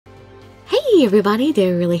Hey everybody,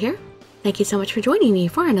 Dirili here. Thank you so much for joining me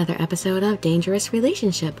for another episode of Dangerous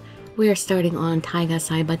Relationship. We are starting on Taiga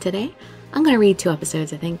Saeba today. I'm going to read 2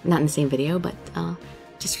 episodes, I think. Not in the same video, but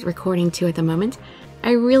just recording 2 at the moment.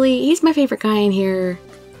 He's my favorite guy in here.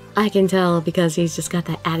 I can tell because he's just got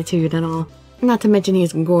that attitude and all. Not to mention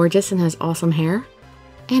he's gorgeous and has awesome hair.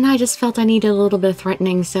 And I just felt I needed a little bit of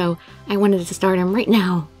threatening, so I wanted to start him right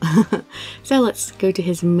now. So let's go to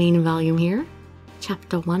his main volume here.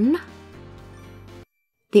 Chapter 1.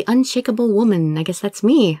 The Unshakable Woman. I guess that's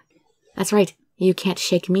me. That's right. You can't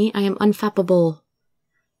shake me. I am unfappable.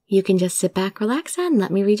 You can just sit back, relax, and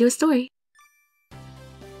let me read you a story.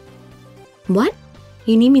 What?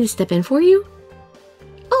 You need me to step in for you?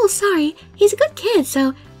 Oh, sorry. He's a good kid,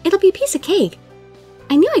 so it'll be a piece of cake.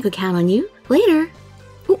 I knew I could count on you. Later.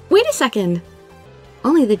 Oh, wait a second.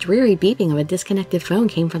 Only the dreary beeping of a disconnected phone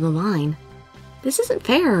came from the line. This isn't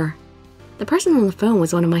fair. The person on the phone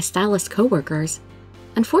was one of my stylist coworkers.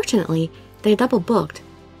 Unfortunately, they double booked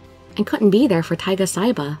and couldn't be there for Taiga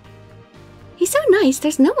Saeba. He's so nice,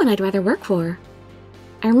 there's no one I'd rather work for.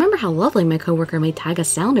 I remember how lovely my coworker made Taiga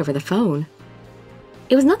sound over the phone.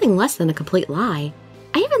 It was nothing less than a complete lie.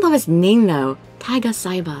 I even love his name though, Taiga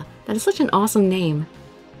Saeba. That is such an awesome name.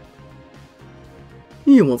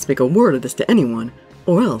 You won't speak a word of this to anyone,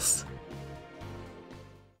 or else.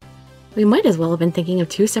 We might as well have been thinking of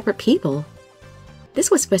 2 separate people.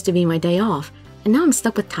 This was supposed to be my day off, and now I'm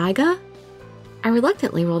stuck with Taiga? I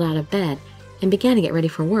reluctantly rolled out of bed and began to get ready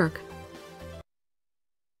for work.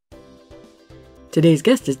 Today's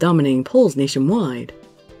guest is dominating polls nationwide.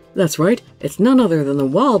 That's right, it's none other than the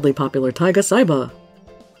wildly popular Taiga Saeba.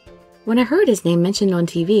 When I heard his name mentioned on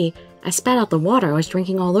TV, I spat out the water I was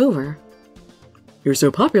drinking all over. You're so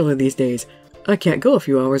popular these days, I can't go a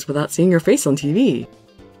few hours without seeing your face on TV.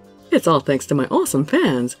 It's all thanks to my awesome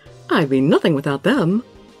fans. I'd be nothing without them.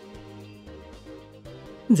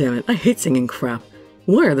 Damn it, I hate singing crap.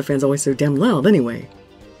 Why are the fans always so damn loud anyway?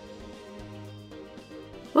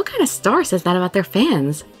 What kind of star says that about their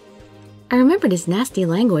fans? I remembered his nasty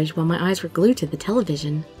language while my eyes were glued to the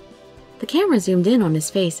television. The camera zoomed in on his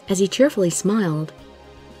face as he cheerfully smiled.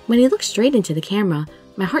 When he looked straight into the camera,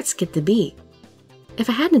 my heart skipped a beat. If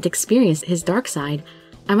I hadn't experienced his dark side,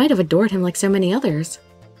 I might have adored him like so many others.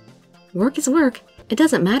 Work is work. It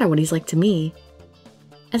doesn't matter what he's like to me.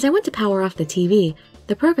 As I went to power off the TV,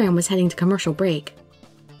 the program was heading to commercial break.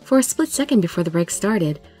 For a split second before the break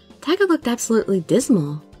started, Taiga looked absolutely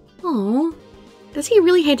dismal. Aww. Does he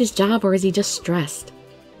really hate his job or is he just stressed?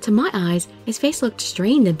 To my eyes, his face looked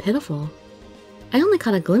strained and pitiful. I only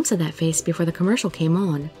caught a glimpse of that face before the commercial came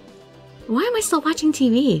on. Why am I still watching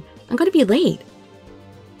TV? I'm going to be late.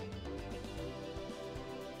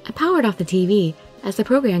 I powered off the TV as the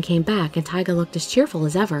program came back and Taiga looked as cheerful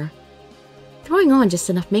as ever. Throwing on just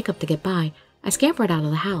enough makeup to get by, I scampered out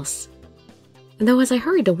of the house. Though as I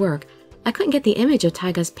hurried to work, I couldn't get the image of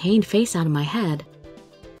Taiga's pained face out of my head.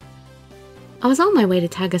 I was on my way to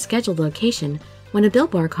Taiga's scheduled location when a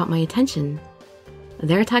billboard caught my attention.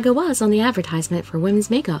 There Taiga was on the advertisement for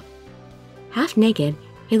women's makeup. Half naked,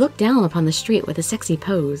 he looked down upon the street with a sexy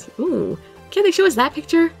pose. Ooh, can't they show us that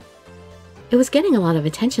picture? It was getting a lot of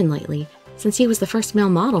attention lately, since he was the first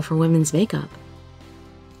male model for women's makeup.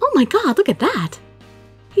 Oh my god, look at that!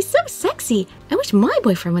 He's so sexy! I wish my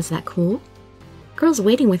boyfriend was that cool. Girls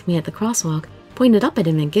waiting with me at the crosswalk pointed up at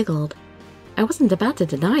him and giggled. I wasn't about to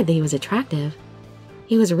deny that he was attractive.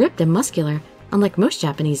 He was ripped and muscular, unlike most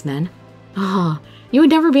Japanese men. You would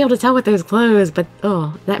never be able to tell with those clothes, but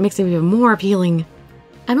that makes him even more appealing.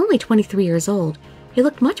 At only 23 years old, he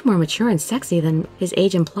looked much more mature and sexy than his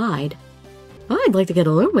age implied. I'd like to get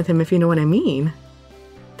alone with him if you know what I mean.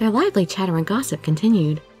 Their lively chatter and gossip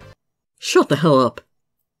continued. Shut the hell up!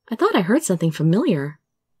 I thought I heard something familiar.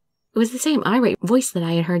 It was the same irate voice that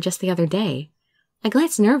I had heard just the other day. I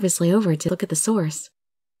glanced nervously over to look at the source.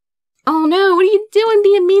 Oh no, what are you doing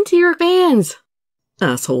being mean to your fans?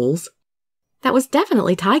 Assholes. That was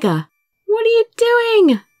definitely Taiga. What are you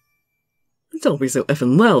doing? Don't be so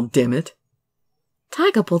effing loud, damn it.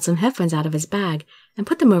 Taiga pulled some headphones out of his bag and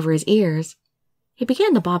put them over his ears. He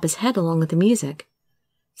began to bob his head along with the music.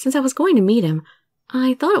 Since I was going to meet him,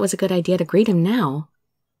 I thought it was a good idea to greet him now.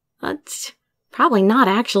 Probably not,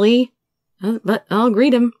 actually. But I'll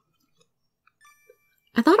greet him.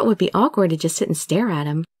 I thought it would be awkward to just sit and stare at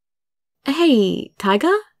him. Hey,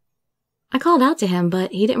 Taiga? I called out to him,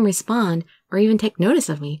 but he didn't respond or even take notice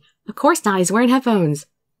of me. Of course not, he's wearing headphones.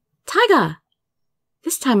 Taiga!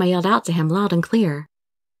 This time I yelled out to him loud and clear.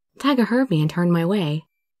 Taiga heard me and turned my way.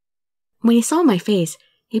 When he saw my face,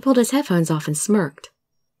 he pulled his headphones off and smirked.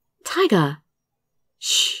 Taiga!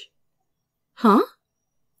 Shh! Huh?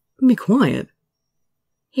 Be quiet.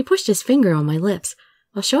 He pushed his finger on my lips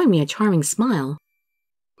while showing me a charming smile.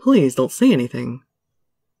 Please don't say anything.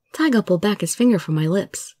 Taiga pulled back his finger from my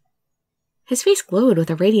lips. His face glowed with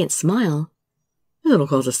a radiant smile. It'll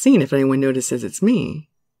cause a scene if anyone notices it's me.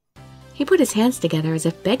 He put his hands together as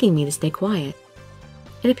if begging me to stay quiet.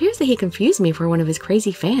 It appears that he confused me for one of his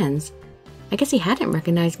crazy fans. I guess he hadn't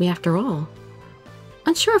recognized me after all.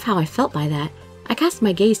 Unsure of how I felt by that, I cast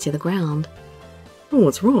my gaze to the ground. Oh,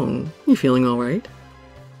 what's wrong? You feeling all right?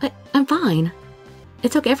 I'm fine.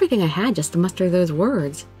 It took everything I had just to muster those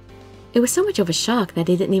words. It was so much of a shock that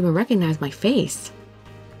he didn't even recognize my face.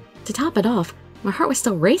 To top it off, my heart was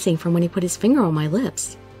still racing from when he put his finger on my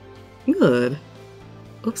lips. Good.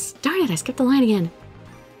 Oops, darn it, I skipped the line again.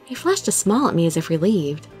 He flashed a smile at me as if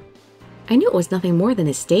relieved. I knew it was nothing more than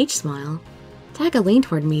his stage smile. Taiga leaned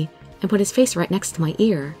toward me and put his face right next to my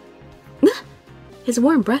ear. His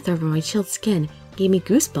warm breath over my chilled skin gave me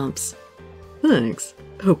goosebumps. Thanks.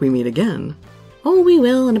 Hope we meet again. Oh, we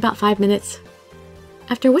will in about 5 minutes.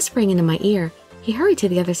 After whispering into my ear, he hurried to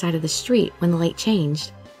the other side of the street when the light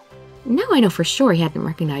changed. Now I know for sure he hadn't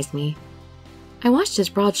recognized me. I watched his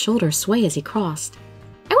broad shoulders sway as he crossed.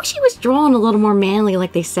 I wish he was drawn a little more manly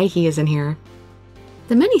like they say he is in here.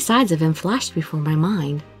 The many sides of him flashed before my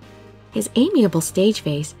mind. His amiable stage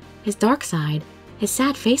face, his dark side, his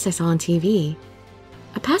sad face I saw on TV.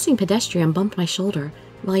 A passing pedestrian bumped my shoulder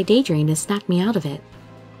while I daydreamed and snapped me out of it.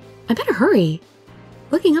 I better hurry.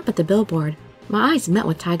 Looking up at the billboard, my eyes met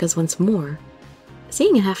with Taiga's once more.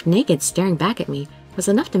 Seeing him half naked staring back at me was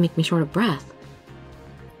enough to make me short of breath.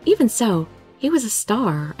 Even so, he was a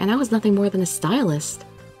star, and I was nothing more than a stylist.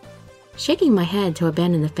 Shaking my head to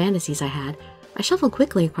abandon the fantasies I had, I shuffled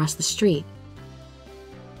quickly across the street.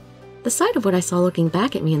 The sight of what I saw looking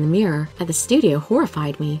back at me in the mirror at the studio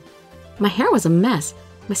horrified me. My hair was a mess,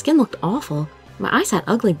 my skin looked awful, my eyes had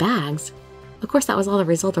ugly bags. Of course, that was all the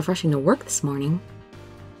result of rushing to work this morning.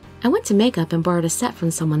 I went to makeup and borrowed a set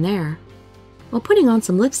from someone there. While putting on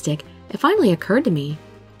some lipstick, it finally occurred to me.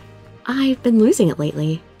 I've been losing it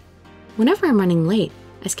lately. Whenever I'm running late,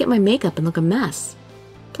 I skip my makeup and look a mess.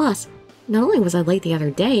 Plus, not only was I late the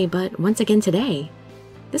other day, but once again today.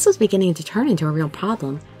 This was beginning to turn into a real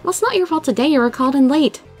problem. Well, it's not your fault today you were called in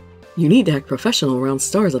late. You need to act professional around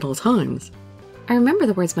stars at all times. I remember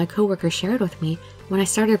the words my coworker shared with me when I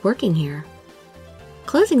started working here.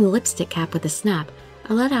 Closing the lipstick cap with a snap,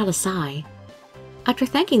 I let out a sigh. After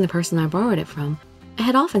thanking the person I borrowed it from, I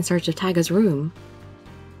head off in search of Taiga's room.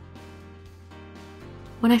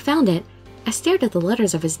 When I found it, I stared at the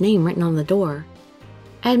letters of his name written on the door.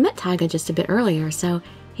 I had met Taiga just a bit earlier, so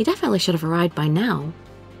he definitely should have arrived by now.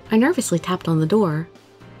 I nervously tapped on the door.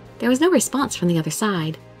 There was no response from the other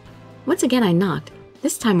side. Once again I knocked,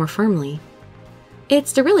 this time more firmly.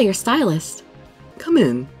 It's Dirili, your stylist. Come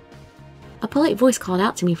in. A polite voice called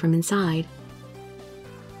out to me from inside.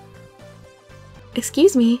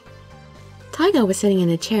 Excuse me. Taiga was sitting in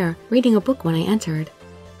a chair, reading a book when I entered.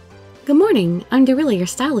 Good morning, I'm Dirili, your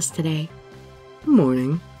stylist today. Good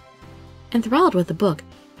morning. Enthralled with the book,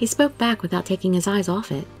 he spoke back without taking his eyes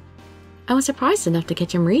off it. I was surprised enough to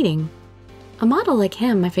catch him reading. A model like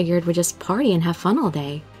him, I figured, would just party and have fun all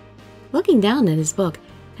day. Looking down at his book,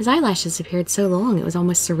 his eyelashes appeared so long it was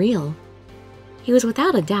almost surreal. He was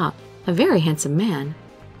without a doubt a very handsome man.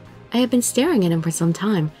 I had been staring at him for some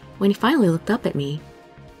time when he finally looked up at me.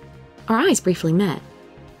 Our eyes briefly met.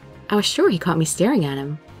 I was sure he caught me staring at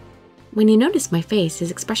him. When he noticed my face,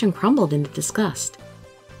 his expression crumbled into disgust.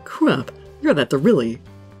 Crap, you're that Dirili.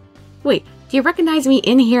 Wait, do you recognize me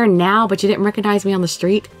in here now, but you didn't recognize me on the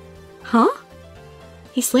street? Huh?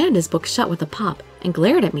 He slammed his book shut with a pop and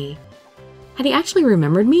glared at me. Had he actually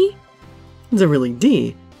remembered me? Dirili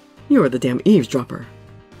D. You're the damn eavesdropper.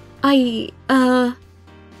 He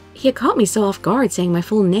had caught me so off guard saying my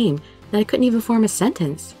full name that I couldn't even form a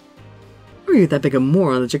sentence. Are you that big a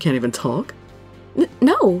moron that you can't even talk?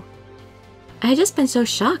 No. I had just been so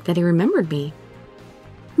shocked that he remembered me.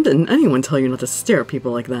 Didn't anyone tell you not to stare at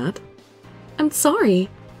people like that? I'm sorry.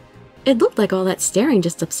 It looked like all that staring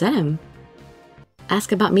just upset him.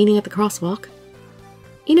 Ask about meeting at the crosswalk?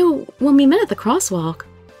 You know, when we met at the crosswalk...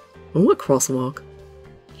 What crosswalk?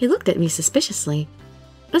 He looked at me suspiciously.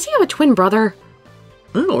 Does he have a twin brother?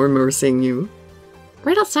 I don't remember seeing you.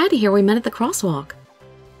 Right outside of here we met at the crosswalk.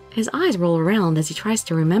 His eyes roll around as he tries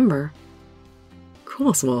to remember.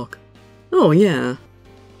 Crosswalk? Oh, yeah.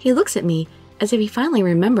 He looks at me as if he finally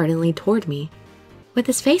remembered and leaned toward me. With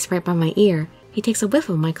his face right by my ear, he takes a whiff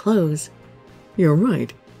of my clothes. You're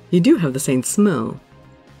right. You do have the same smell.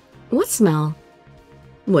 What smell?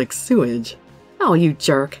 Like sewage. Oh, you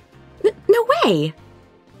jerk. No way!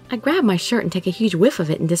 I grab my shirt and take a huge whiff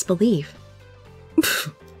of it in disbelief.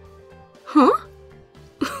 Huh?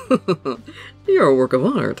 You're a work of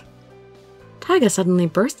art. Taiga suddenly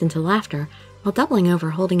burst into laughter while doubling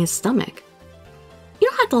over holding his stomach. You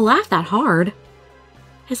don't have to laugh that hard.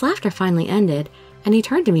 His laughter finally ended, and he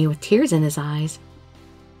turned to me with tears in his eyes.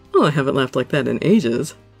 Oh, I haven't laughed like that in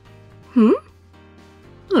ages. Hmm?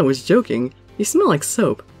 I was joking. You smell like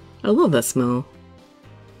soap. I love that smell.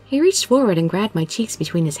 He reached forward and grabbed my cheeks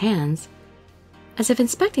between his hands. As if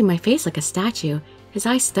inspecting my face like a statue, his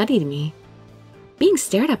eyes studied me. Being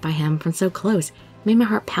stared at by him from so close made my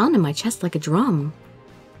heart pound in my chest like a drum.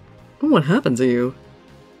 What happened to you?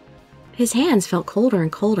 His hands felt colder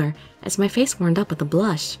and colder as my face warmed up with a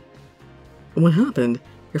blush. What happened?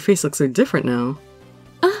 Your face looks so different now.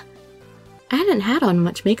 I hadn't had on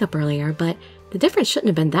much makeup earlier, but the difference shouldn't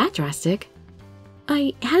have been that drastic.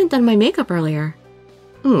 I hadn't done my makeup earlier.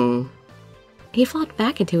 Oh. He flopped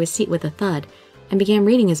back into his seat with a thud and began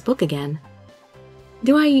reading his book again.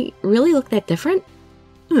 Do I really look that different?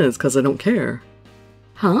 It's because I don't care.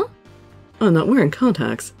 Huh? I'm not wearing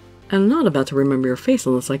contacts, and I'm not about to remember your face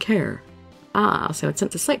unless I care. Ah, so it's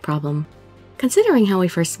a slight problem. Considering how we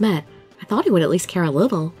first met, I thought he would at least care a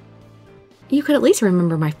little. You could at least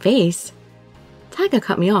remember my face. Taiga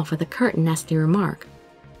cut me off with a curt and nasty remark.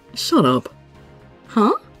 Shut up.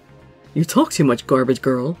 Huh? You talk too much, garbage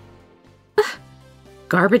girl.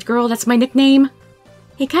 Garbage girl, that's my nickname?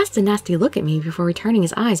 He cast a nasty look at me before returning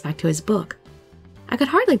his eyes back to his book. I could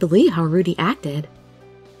hardly believe how rude he acted.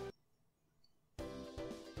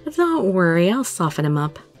 Don't worry, I'll soften him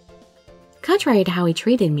up. Contrary to how he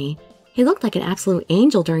treated me, he looked like an absolute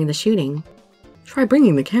angel during the shooting. Try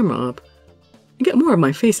bringing the camera up. Get more of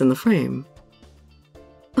my face in the frame.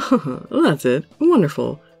 That's it.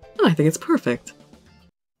 Wonderful. I think it's perfect.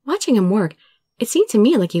 Watching him work, it seemed to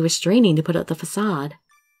me like he was straining to put up the facade.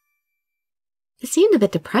 It seemed a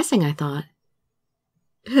bit depressing, I thought.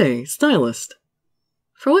 Hey, stylist.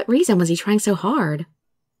 For what reason was he trying so hard?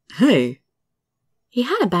 Hey. He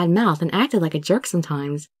had a bad mouth and acted like a jerk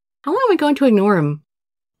sometimes. How long am I going to ignore him?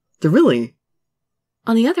 Dirili.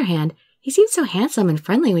 On the other hand, he seemed so handsome and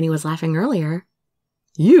friendly when he was laughing earlier.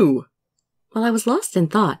 You. While I was lost in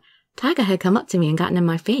thought, Taiga had come up to me and gotten in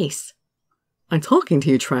my face. I'm talking to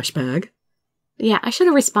you, trash bag. Yeah, I should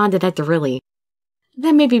have responded at Dirili.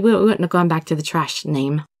 Then maybe we wouldn't have gone back to the trash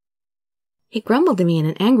name. He grumbled to me in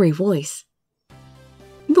an angry voice.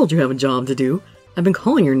 Don't you have a job to do? I've been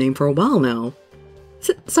calling your name for a while now.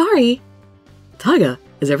 Sorry. Taiga,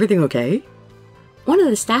 is everything okay? One of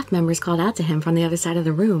the staff members called out to him from the other side of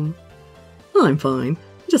the room. I'm fine.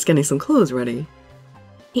 Just getting some clothes ready.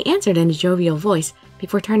 He answered in a jovial voice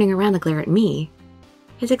before turning around to glare at me.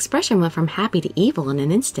 His expression went from happy to evil in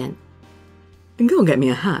an instant. Go get me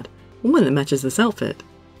a hat, one that matches this outfit.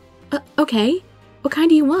 Okay. What kind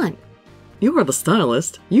do you want? You are the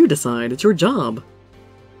stylist. You decide. It's your job.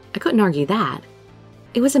 I couldn't argue that.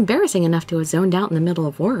 It was embarrassing enough to have zoned out in the middle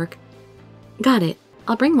of work. Got it.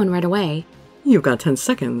 I'll bring one right away. You've got 10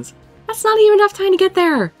 seconds. That's not even enough time to get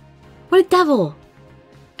there. What a devil.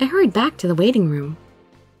 I hurried back to the waiting room.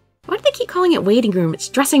 Why do they keep calling it waiting room? It's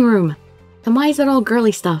dressing room. Then why is it all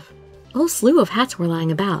girly stuff? A whole slew of hats were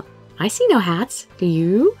lying about. I see no hats. Do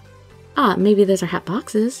you? Ah, maybe those are hat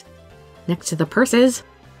boxes. Next to the purses.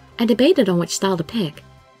 I debated on which style to pick.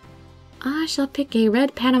 I shall pick a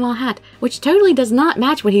red Panama hat, which totally does not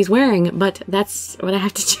match what he's wearing, but that's what I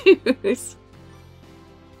have to choose.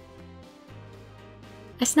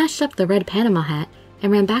 I snatched up the red Panama hat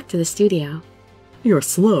and ran back to the studio. You're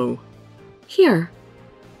slow. Here.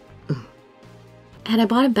 Had I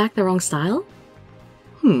bought him back the wrong style?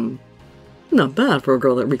 Not bad for a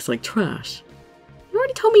girl that reeks like trash. You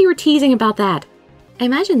already told me you were teasing about that. I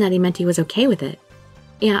imagined that he meant he was okay with it.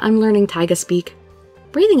 Yeah, I'm learning Taiga speak.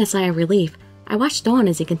 Breathing a sigh of relief, I watched Dawn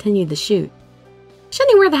as he continued the shoot.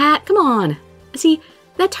 Shouldn't he wear the hat? Come on. See,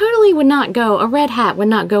 that totally would not go. A red hat would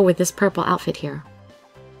not go with this purple outfit here.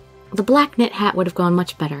 The black knit hat would have gone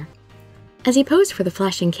much better. As he posed for the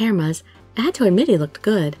flashing cameras, I had to admit he looked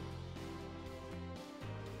good.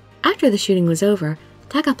 After the shooting was over,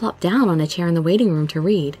 Taiga plopped down on a chair in the waiting room to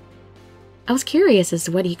read. I was curious as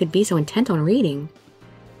to what he could be so intent on reading.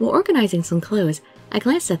 While organizing some clothes, I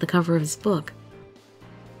glanced at the cover of his book.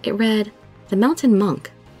 It read, The Mountain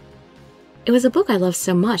Monk. It was a book I loved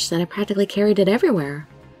so much that I practically carried it everywhere.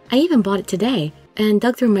 I even bought it today and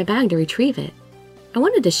dug through my bag to retrieve it. I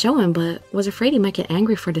wanted to show him, but was afraid he might get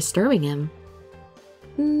angry for disturbing him.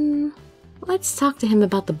 Let's talk to him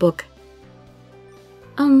about the book.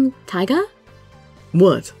 Taiga?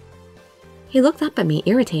 What? He looked up at me,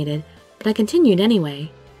 irritated, but I continued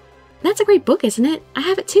anyway. That's a great book, isn't it? I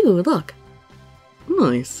have it too, look.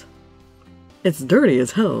 Nice. It's dirty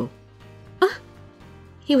as hell.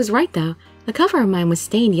 He was right, though. The cover of mine was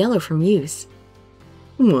stained yellow from use.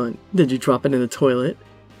 What? Did you drop it in the toilet?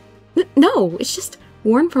 No, it's just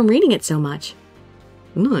worn from reading it so much.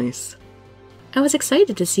 Nice. I was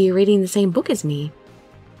excited to see you reading the same book as me.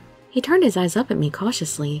 He turned his eyes up at me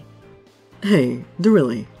cautiously. Hey,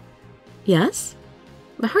 Dirili. Yes?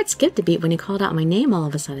 My heart skipped a beat when he called out my name all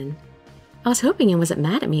of a sudden. I was hoping he wasn't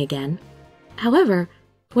mad at me again. However,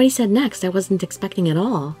 what he said next I wasn't expecting at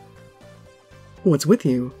all. What's with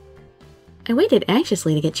you? I waited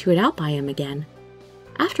anxiously to get chewed out by him again.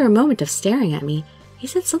 After a moment of staring at me, he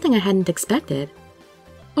said something I hadn't expected.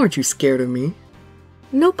 Aren't you scared of me?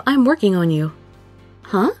 Nope, I'm working on you.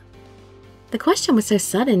 Huh? The question was so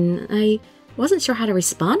sudden, I wasn't sure how to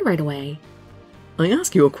respond right away. I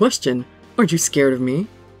ask you a question. Aren't you scared of me?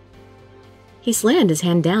 He slammed his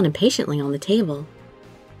hand down impatiently on the table.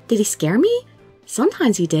 Did he scare me?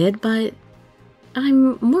 Sometimes he did, but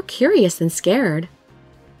I'm more curious than scared.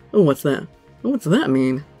 What's that? What's that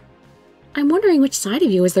mean? I'm wondering which side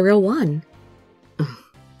of you is the real one.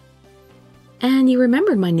 And you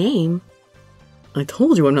remembered my name. I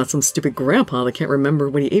told you I'm not some stupid grandpa that can't remember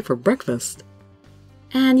what he ate for breakfast.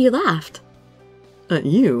 And you laughed. At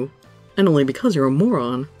you? And only because you're a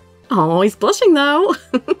moron. Oh, he's blushing though.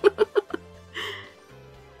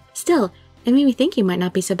 Still, it made me think you might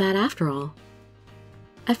not be so bad after all.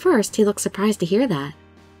 At first, he looked surprised to hear that.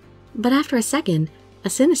 But after a second, a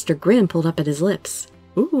sinister grin pulled up at his lips.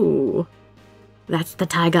 Ooh. That's the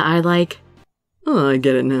Taiga I like. I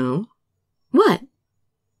get it now. What?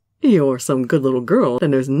 You're some good little girl that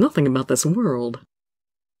knows nothing about this world.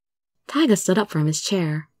 Taiga stood up from his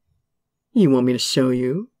chair. You want me to show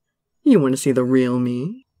you? You want to see the real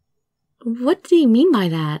me? What did he mean by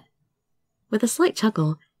that? With a slight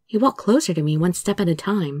chuckle, he walked closer to me one step at a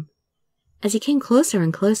time. As he came closer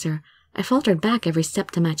and closer, I faltered back every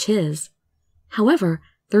step to match his. However,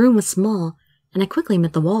 the room was small, and I quickly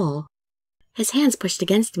met the wall. His hands pushed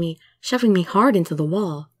against me, shoving me hard into the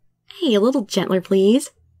wall. Hey, a little gentler,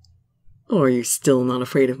 please. Are you still not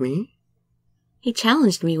afraid of me? He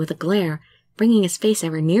challenged me with a glare, bringing his face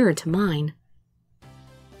ever nearer to mine.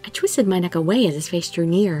 I twisted my neck away as his face drew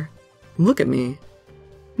near. Look at me.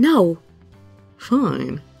 No.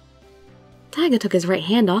 Fine. Taiga took his right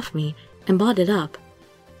hand off me and brought it up.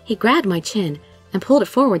 He grabbed my chin and pulled it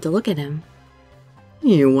forward to look at him.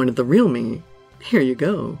 You wanted the real me. Here you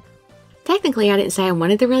go. Technically, I didn't say I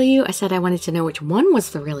wanted the real you, I said I wanted to know which one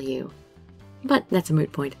was the real you. But that's a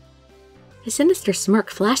moot point. His sinister smirk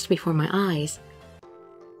flashed before my eyes.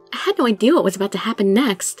 I had no idea what was about to happen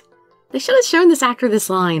next. They should have shown this actor this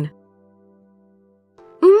line.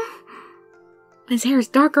 His hair is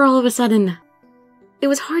darker all of a sudden. It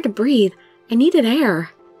was hard to breathe. I needed air.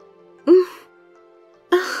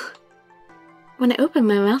 When I opened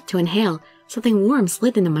my mouth to inhale, something warm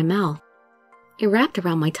slid into my mouth. It wrapped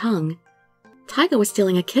around my tongue. Taiga was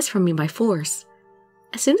stealing a kiss from me by force.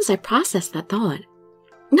 As soon as I processed that thought,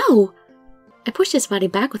 no! I pushed his body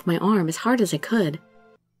back with my arm as hard as I could.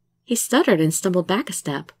 He stuttered and stumbled back a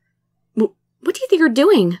step. What do you think you're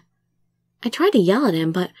doing? I tried to yell at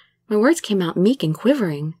him, but my words came out meek and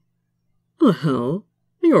quivering. The hell?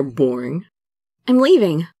 You're boring. I'm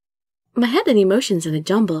leaving. My head and emotions in a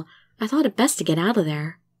jumble, I thought it best to get out of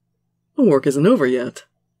there. The work isn't over yet.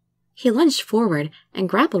 He lunged forward and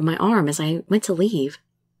grappled my arm as I went to leave.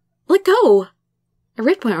 Let go! I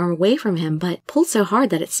ripped my arm away from him, but pulled so hard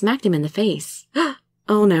that it smacked him in the face.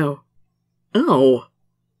 Oh no. Ow!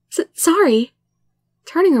 Sorry.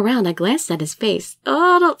 Turning around, I glanced at his face.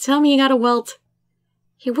 Oh, don't tell me you got a welt.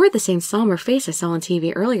 He wore the same somber face I saw on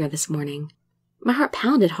TV earlier this morning. My heart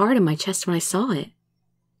pounded hard in my chest when I saw it.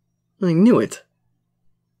 I knew it.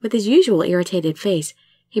 With his usual irritated face,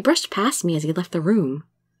 he brushed past me as he left the room.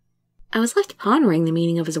 I was left pondering the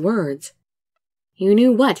meaning of his words. You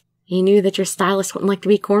knew what? You knew that your stylist wouldn't like to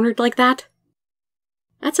be cornered like that?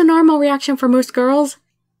 That's a normal reaction for most girls.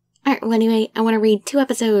 Alright, well anyway, I want to read 2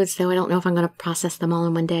 episodes, though I don't know if I'm going to process them all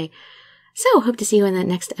in one day. So, hope to see you in that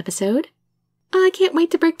next episode. I can't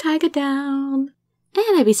wait to break Taiga down.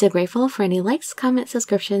 And I'd be so grateful for any likes, comments,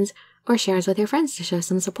 subscriptions, or shares with your friends to show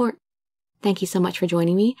some support. Thank you so much for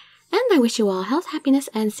joining me, and I wish you all health, happiness,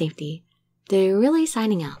 and safety. Dirili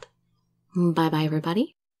signing out. Bye-bye,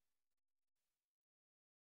 everybody.